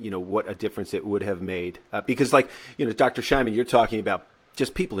 what a difference it would have made. Because Dr. Scheiman, you're talking about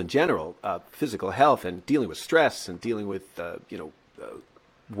just people in general, physical health and dealing with stress and dealing with,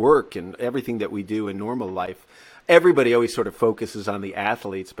 work and everything that we do in normal life. everybody always sort of focuses on the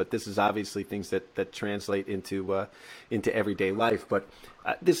athletes, but this is obviously things that translate into everyday life. But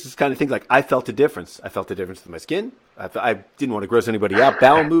this is kind of things like I felt a difference. I felt a difference with my skin. I didn't want to gross anybody out.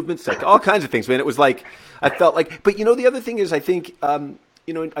 Bowel movements, like all kinds of things, man. It was like I felt like. But the other thing is, I think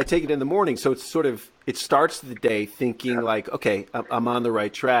I take it in the morning, so it's sort of it starts the day thinking like, okay, I'm on the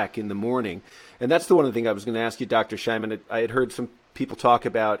right track in the morning, and that's the one thing I was going to ask you, Dr. Scheiman. I had heard some people talk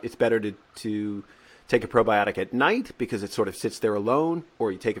about it's better to take a probiotic at night because it sort of sits there alone,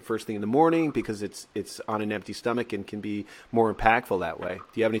 or you take it first thing in the morning because it's on an empty stomach and can be more impactful that way.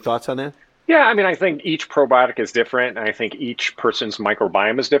 Do you have any thoughts on that? Yeah, I mean, I think each probiotic is different, and I think each person's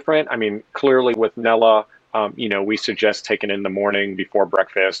microbiome is different. I mean, clearly with Nella, we suggest taking it in the morning before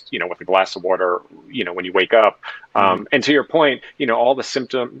breakfast, with a glass of water, when you wake up. And to your point, all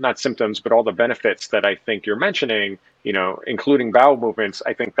the not symptoms, but all the benefits that I think you're mentioning, including bowel movements,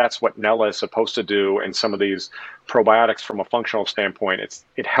 I think that's what Nella is supposed to do. And some of these probiotics from a functional standpoint,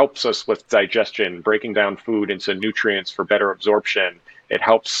 it helps us with digestion, breaking down food into nutrients for better absorption. It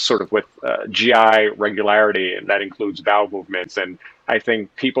helps sort of with GI regularity, and that includes bowel movements. And I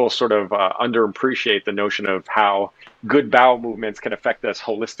think people sort of underappreciate the notion of how good bowel movements can affect us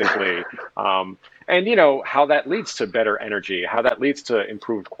holistically. And how that leads to better energy, how that leads to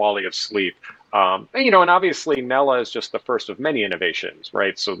improved quality of sleep. And obviously Nella is just the first of many innovations,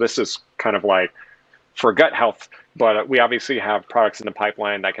 right? So this is kind of like for gut health, but we obviously have products in the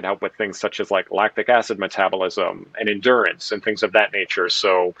pipeline that can help with things such as like lactic acid metabolism and endurance and things of that nature.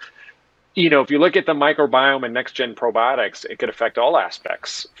 So, if you look at the microbiome and next-gen probiotics, it could affect all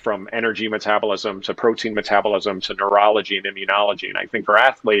aspects from energy metabolism to protein metabolism to neurology and immunology. And I think for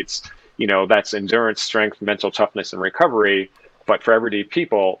athletes, that's endurance, strength, mental toughness, and recovery. But for everyday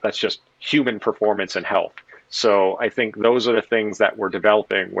people, that's just human performance and health. So I think those are the things that we're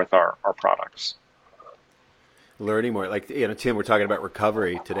developing with our products. Learning more. Like, Tim, we're talking about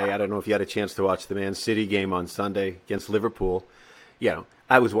recovery today. I don't know if you had a chance to watch the Man City game on Sunday against Liverpool.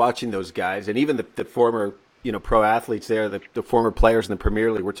 I was watching those guys, and even the former, pro athletes there, the former players in the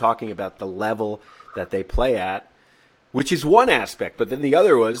Premier League, were talking about the level that they play at, which is one aspect. But then the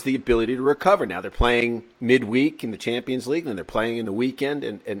other was the ability to recover. Now they're playing midweek in the Champions League, and they're playing in the weekend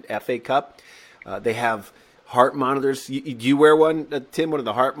and FA Cup. They have heart monitors. Do you wear one, Tim, one of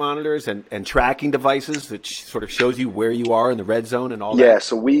the heart monitors and tracking devices that sort of shows you where you are in the red zone and all that? Yeah,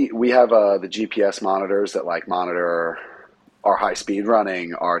 so we have the GPS monitors that monitor our high speed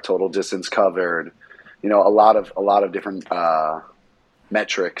running, our total distance covered, a lot of different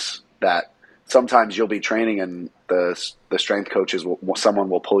metrics that sometimes you'll be training and the strength coaches someone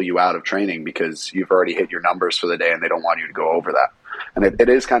will pull you out of training because you've already hit your numbers for the day and they don't want you to go over that. And it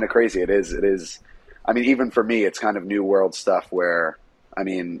is kind of crazy. It is. I mean, even for me, it's kind of new world stuff where,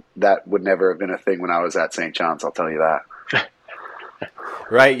 that would never have been a thing when I was at St. John's, I'll tell you that.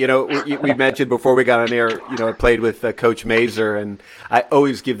 Right. We mentioned before we got on air, I played with Coach Mazer, and I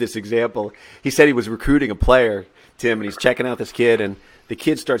always give this example. He said he was recruiting a player, Tim, and he's checking out this kid, and the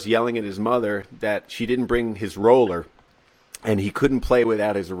kid starts yelling at his mother that she didn't bring his roller, and he couldn't play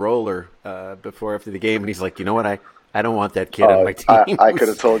without his roller after the game. And he's like, you know what? I don't want that kid on my team. I could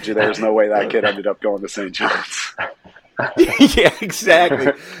have told you there's no way that kid ended up going to St. John's. Yeah,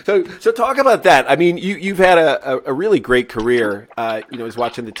 exactly. So talk about that. I mean, you've had a really great career. I was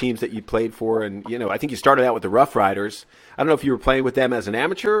watching the teams that you played for, and I think you started out with the Rough Riders. I don't know if you were playing with them as an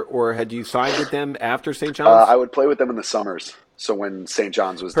amateur or had you signed with them after St. John's? I would play with them in the summers. So when St.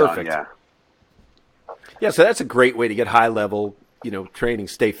 John's was Perfect. done, yeah. Yeah, so that's a great way to get high level, training,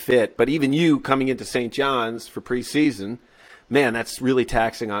 stay fit. But even you coming into St. John's for preseason, man, that's really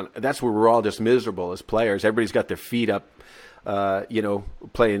taxing on. That's where we're all just miserable as players. Everybody's got their feet up,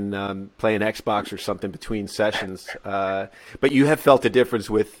 playing Xbox or something between sessions. But you have felt a difference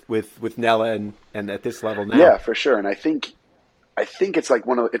with Nella and at this level now. Yeah, for sure. And I think it's like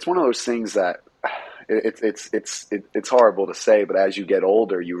one of those things that it's horrible to say, but as you get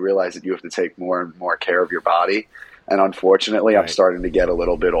older, you realize that you have to take more and more care of your body. And unfortunately, right. I'm starting to get a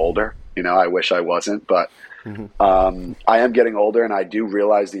little bit older. I wish I wasn't, but I am getting older, and I do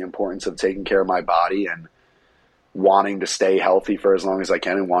realize the importance of taking care of my body and wanting to stay healthy for as long as I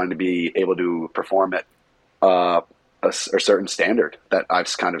can and wanting to be able to perform at a certain standard that I've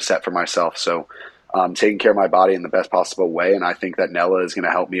kind of set for myself. So taking care of my body in the best possible way, and I think that Nella is going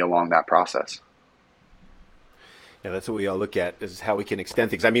to help me along that process. Yeah, that's what we all look at, is how we can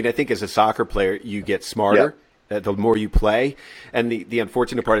extend things. I mean, I think as a soccer player, you get smarter the more you play. And the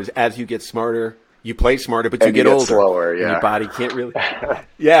unfortunate part is as you get smarter, you play smarter, but you get older. Slower, yeah. And your body can't really.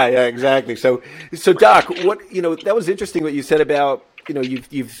 Yeah, exactly. So Doc, what that was interesting what you said about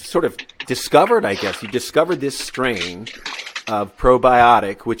you've sort of discovered, I guess, you discovered this strain of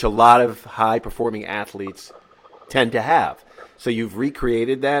probiotic, which a lot of high-performing athletes tend to have. So you've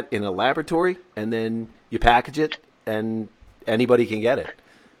recreated that in a laboratory, and then you package it, and anybody can get it,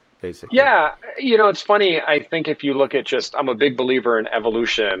 basically. Yeah, it's funny. I think if you look at I'm a big believer in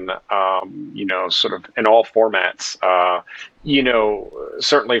evolution, sort of in all formats,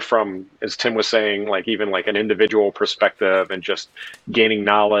 certainly from, as Tim was saying, like even like an individual perspective and just gaining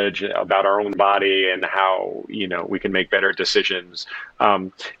knowledge about our own body and how, we can make better decisions.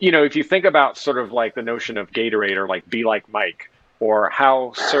 If you think about sort of like the notion of Gatorade or like Be Like Mike, or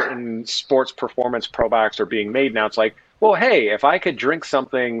how certain sports performance probiotics are being made now, it's like, well, hey, if I could drink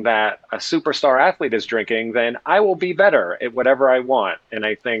something that a superstar athlete is drinking, then I will be better at whatever I want. And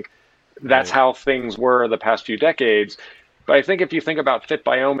I think that's how things were the past few decades. But I think if you think about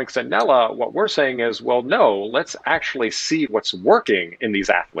FitBiomics and Nella, what we're saying is, well, no, let's actually see what's working in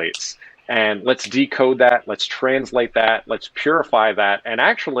these athletes. And let's decode that, let's translate that, let's purify that, and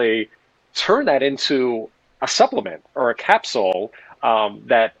actually turn that into a supplement or a capsule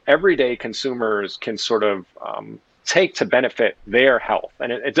that everyday consumers can sort of take to benefit their health.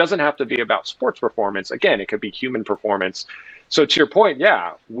 And it doesn't have to be about sports performance. Again, it could be human performance. So to your point,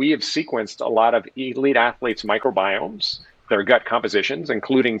 yeah, we have sequenced a lot of elite athletes' microbiomes, their gut compositions,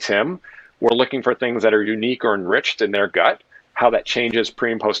 including Tim. We're looking for things that are unique or enriched in their gut, how that changes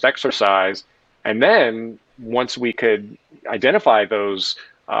pre and post exercise. And then once we could identify those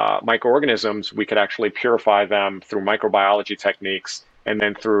microorganisms, we could actually purify them through microbiology techniques, and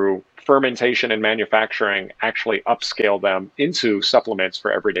then through fermentation and manufacturing, actually upscale them into supplements for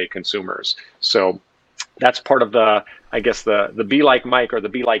everyday consumers. So that's part of the Be Like Mike or the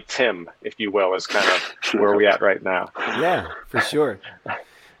Be Like Tim, if you will, is kind of where we're at right now. Yeah, for sure.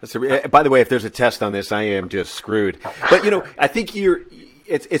 By the way, if there's a test on this, I am just screwed. But, I think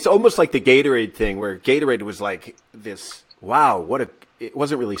it's almost like the Gatorade thing, where Gatorade was like this, wow, it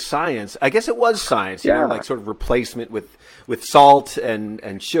wasn't really science. I guess it was science, like sort of replacement with salt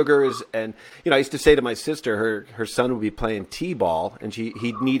and sugars. And, I used to say to my sister, her son would be playing T-ball and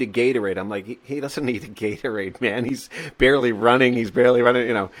he'd need a Gatorade. I'm like, he doesn't need a Gatorade, man. He's barely running.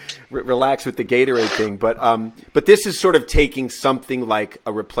 Relax with the Gatorade thing. But this is sort of taking something like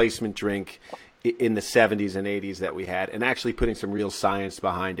a replacement drink in the 70s and 80s that we had and actually putting some real science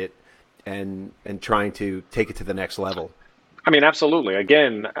behind it and trying to take it to the next level. I mean, absolutely.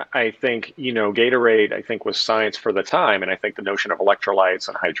 Again, I think, Gatorade, I think was science for the time. And I think the notion of electrolytes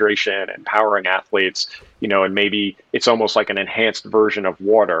and hydration and powering athletes, and maybe it's almost like an enhanced version of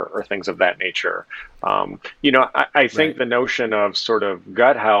water or things of that nature. I think the notion of sort of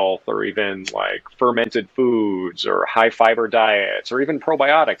gut health or even like fermented foods or high fiber diets or even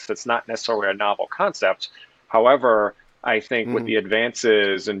probiotics, that's not necessarily a novel concept. However, I think with the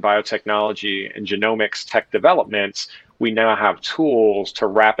advances in biotechnology and genomics tech developments, we now have tools to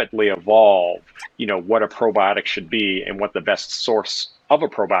rapidly evolve, what a probiotic should be and what the best source of a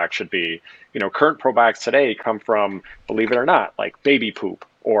probiotic should be. Current probiotics today come from, believe it or not, like baby poop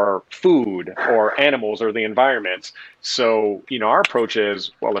or food or animals or the environment. So, our approach is,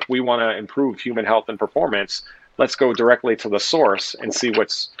 well, if we want to improve human health and performance, let's go directly to the source and see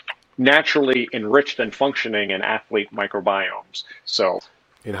what's naturally enriched and functioning in athlete microbiomes. So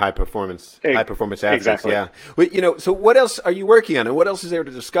in high performance athletes, exactly. Yeah. Well, so what else are you working on, and what else is there to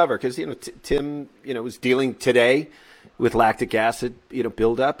discover? Because Tim, was dealing today with lactic acid,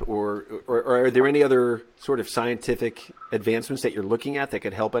 buildup, or are there any other sort of scientific advancements that you're looking at that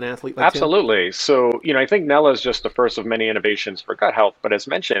could help an athlete like Absolutely. Tim? So, I think Nella is just the first of many innovations for gut health. But as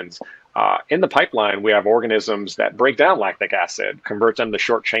mentioned, in the pipeline, we have organisms that break down lactic acid, convert them to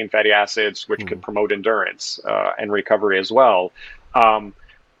short chain fatty acids, which could promote endurance and recovery as well.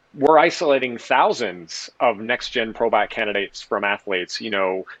 We're isolating thousands of next-gen probiotic candidates from athletes.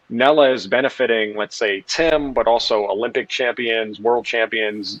 Nella is benefiting, let's say, Tim, but also Olympic champions, world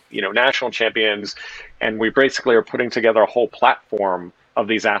champions, national champions. And we basically are putting together a whole platform of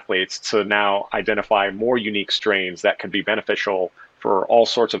these athletes to now identify more unique strains that could be beneficial for all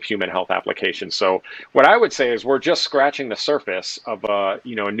sorts of human health applications. So what I would say is we're just scratching the surface of a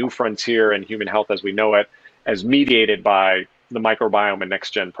new frontier in human health as we know it, as mediated by the microbiome and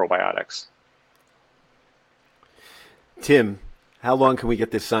next-gen probiotics. Tim, how long can we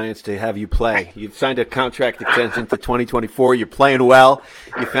get this science to have you play? You've signed a contract extension to 2024. You're playing well.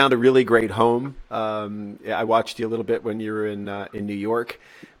 You found a really great home. I watched you a little bit when you were in New York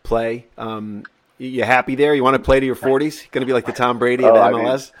play. You happy there? You want to play to your 40s? Going to be like the Tom Brady of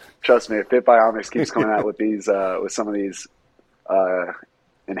MLS? Trust me, if FitBiomics keeps coming out with these, with some of these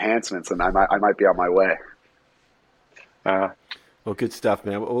enhancements, and I might be on my way. Well, good stuff,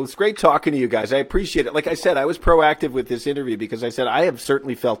 man. Well, it's great talking to you guys. I appreciate it. Like I said, I was proactive with this interview because I said I have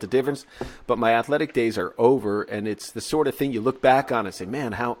certainly felt a difference, but my athletic days are over, and it's the sort of thing you look back on and say,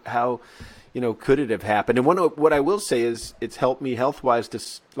 man, how could it have happened? And what I will say is it's helped me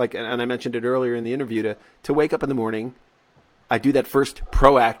health-wise and I mentioned it earlier in the interview, to wake up in the morning. I do that first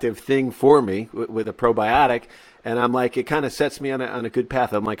proactive thing for me with a probiotic, and I'm like, it kind of sets me on a good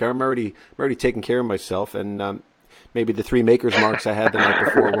path. I'm like, I'm already taking care of myself, and maybe the 3 Maker's marks I had the night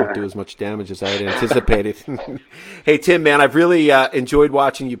before won't do as much damage as I had anticipated. Hey, Tim, man, I've really enjoyed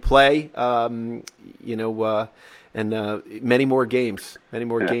watching you play, and many more games. Many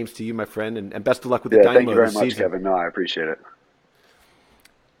more games to you, my friend, and best of luck with the Dynamo thank you very this much, season. Kevin. No, I appreciate it.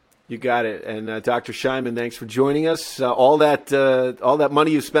 You got it. And Dr. Scheiman, thanks for joining us. All that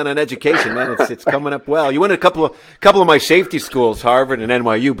money you spent on education, man, it's coming up well. You went to a couple of my safety schools, Harvard and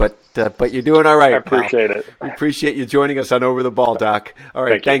NYU, but you're doing all right. I appreciate pal. it. We appreciate you joining us on Over the Ball, Doc. All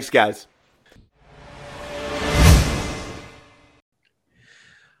right, thanks, guys.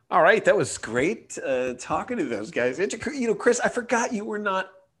 All right, that was great talking to those guys. Chris, I forgot you were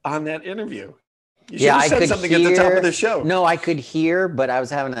not on that interview. You should have said something at the top of the show. No, I could hear, but I was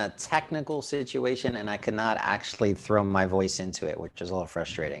having a technical situation and I could not actually throw my voice into it, which was a little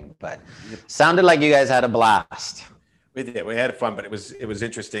frustrating. But sounded like you guys had a blast. We did. We had fun, but it was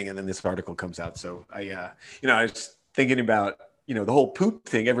interesting. And then this article comes out. So I was thinking about, the whole poop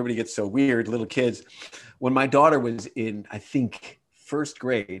thing. Everybody gets so weird, little kids. When my daughter was in, I think, first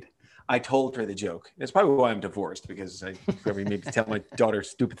grade, I told her the joke. That's probably why I'm divorced, because I probably made to tell my daughter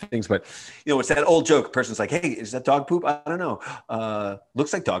stupid things. But, it's that old joke. A person's like, hey, is that dog poop? I don't know.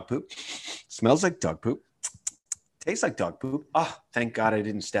 Looks like dog poop. Smells like dog poop. Tastes like dog poop. Oh, thank God I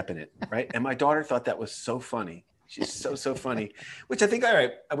didn't step in it. Right. And my daughter thought that was so funny. She's so funny, which I think, all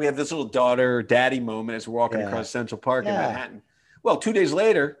right, we have this little daddy moment as we're walking across Central Park in Manhattan. Well, 2 days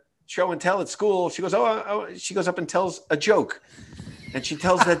later, show and tell at school, she goes, she goes up and tells a joke. And she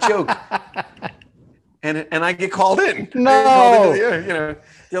tells that joke, and I get called in. No,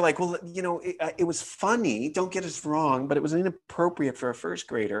 they're like, well, it was funny. Don't get us wrong, but it was inappropriate for a first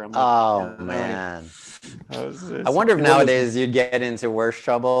grader. I'm like, man. I wonder if nowadays you'd get into worse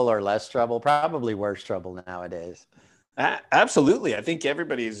trouble or less trouble. Probably worse trouble nowadays. Absolutely, I think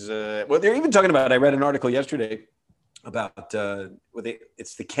everybody's. They're even talking about. I read an article yesterday about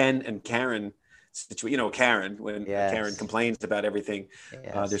it's the Ken and Karen. Karen, when Karen complains about everything,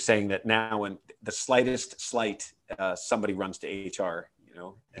 they're saying that now when the slightest slight, somebody runs to HR,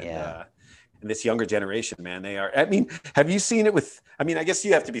 and this younger generation, man, they are, have you seen it with, I guess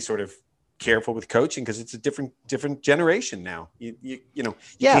you have to be sort of careful with coaching because it's a different generation now. You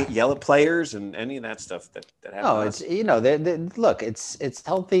can't yell at players and any of that stuff that happens. No, it's, look, it's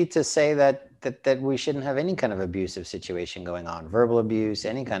healthy to say that we shouldn't have any kind of abusive situation going on, verbal abuse,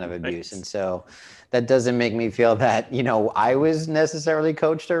 any kind of abuse. Right. And so that doesn't make me feel that, I was necessarily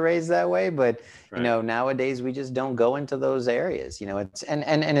coached or raised that way, but nowadays we just don't go into those areas, it's,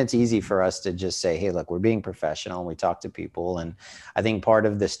 and it's easy for us to just say, hey, look, we're being professional and we talk to people. And I think part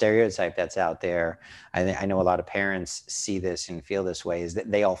of the stereotype that's out there, I know a lot of parents see this and feel this way, is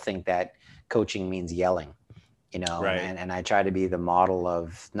that they all think that coaching means yelling. Right. And I try to be the model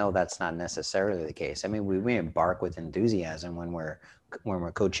of, no, that's not necessarily the case. We embark with enthusiasm when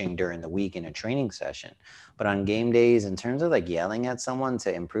we're coaching during the week in a training session, but on game days, in terms of like yelling at someone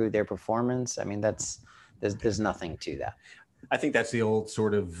to improve their performance, there's nothing to that. I think that's the old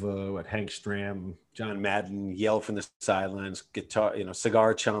sort of Hank Stram, John Madden, yell from the sidelines, guitar,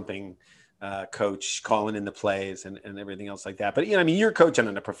 cigar chomping. Coach calling in the plays and everything else like that. But, you're coaching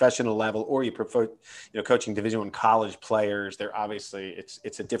on a professional level, or you prefer, coaching Division I college players. They're obviously,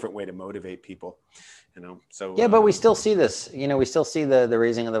 it's a different way to motivate people, so. Yeah, but we still see this, we still see the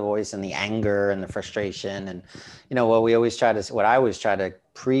raising of the voice and the anger and the frustration. And, what I always try to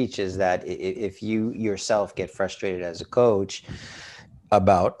preach is that if you yourself get frustrated as a coach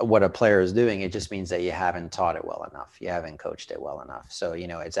about what a player is doing, it just means that you haven't taught it well enough. You haven't coached it well enough. So,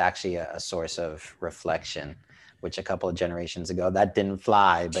 it's actually a source of reflection, which a couple of generations ago, that didn't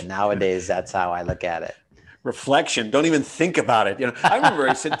fly. But nowadays, that's how I look at it. Reflection. Don't even think about it. I remember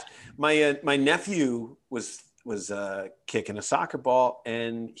I said my nephew was kicking a soccer ball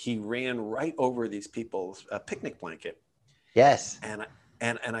and he ran right over these people's picnic blanket. Yes.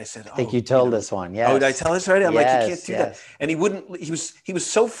 And I said, I think you told this one. Yes. Oh, did I tell this already? I'm like, you can't do that. And he wouldn't, he was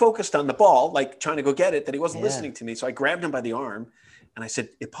so focused on the ball, like trying to go get it, that he wasn't listening to me. So I grabbed him by the arm And I said,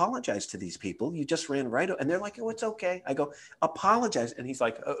 apologize to these people. You just ran right. And they're like, oh, it's okay. I go, apologize. And he's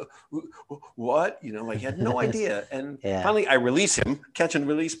like, what? You know, like he had no idea. And finally I release him, catch and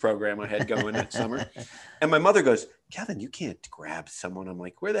release program I had going that summer. And my mother goes, Kevin, you can't grab someone. I'm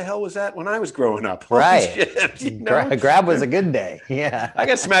like, where the hell was that when I was growing up? Right. Shit, you know? Grab was a good day. Yeah. I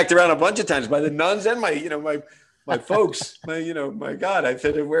got smacked around a bunch of times by the nuns and my folks, my God, I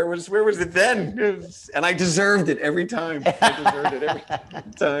said, where was it then? And I deserved it every time.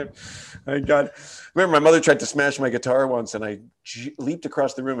 My God. Remember, my mother tried to smash my guitar once, and I leaped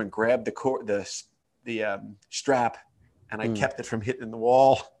across the room and grabbed the strap, and I kept it from hitting the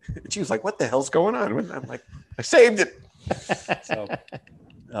wall. And she was like, "What the hell's going on?" And I'm like, "I saved it." So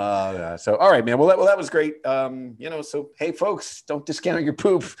all right, man. Well, that was great. So hey, folks, don't discount your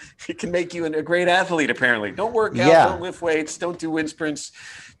poop. It can make you a great athlete. Apparently, don't work out, don't lift weights, don't do wind sprints.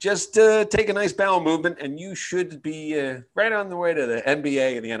 Just take a nice bowel movement, and you should be right on the way to the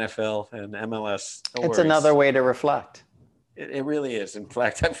NBA and the NFL and MLS. It's another way to reflect. It really is. In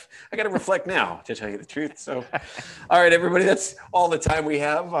fact, I got to reflect now, to tell you the truth. So, all right, everybody, that's all the time we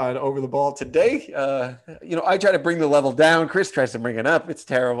have on Over the Ball today. I try to bring the level down. Chris tries to bring it up. It's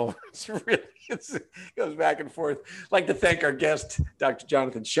terrible. It goes back and forth. I'd like to thank our guest, Dr.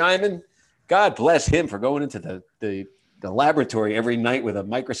 Jonathan Scheiman. God bless him for going into the laboratory every night with a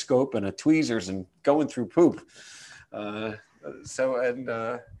microscope and a tweezers and going through poop.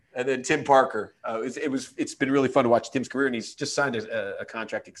 And then Tim Parker. It's been really fun to watch Tim's career, and he's just signed a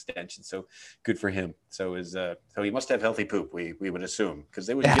contract extension. So good for him. So he must have healthy poop. We would assume, because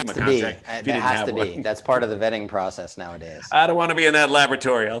they wouldn't give him a contract if he didn't have one. It has to be. That's part of the vetting process nowadays. I don't want to be in that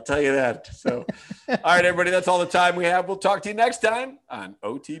laboratory. I'll tell you that. So, all right, everybody, that's all the time we have. We'll talk to you next time on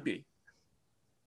OTB.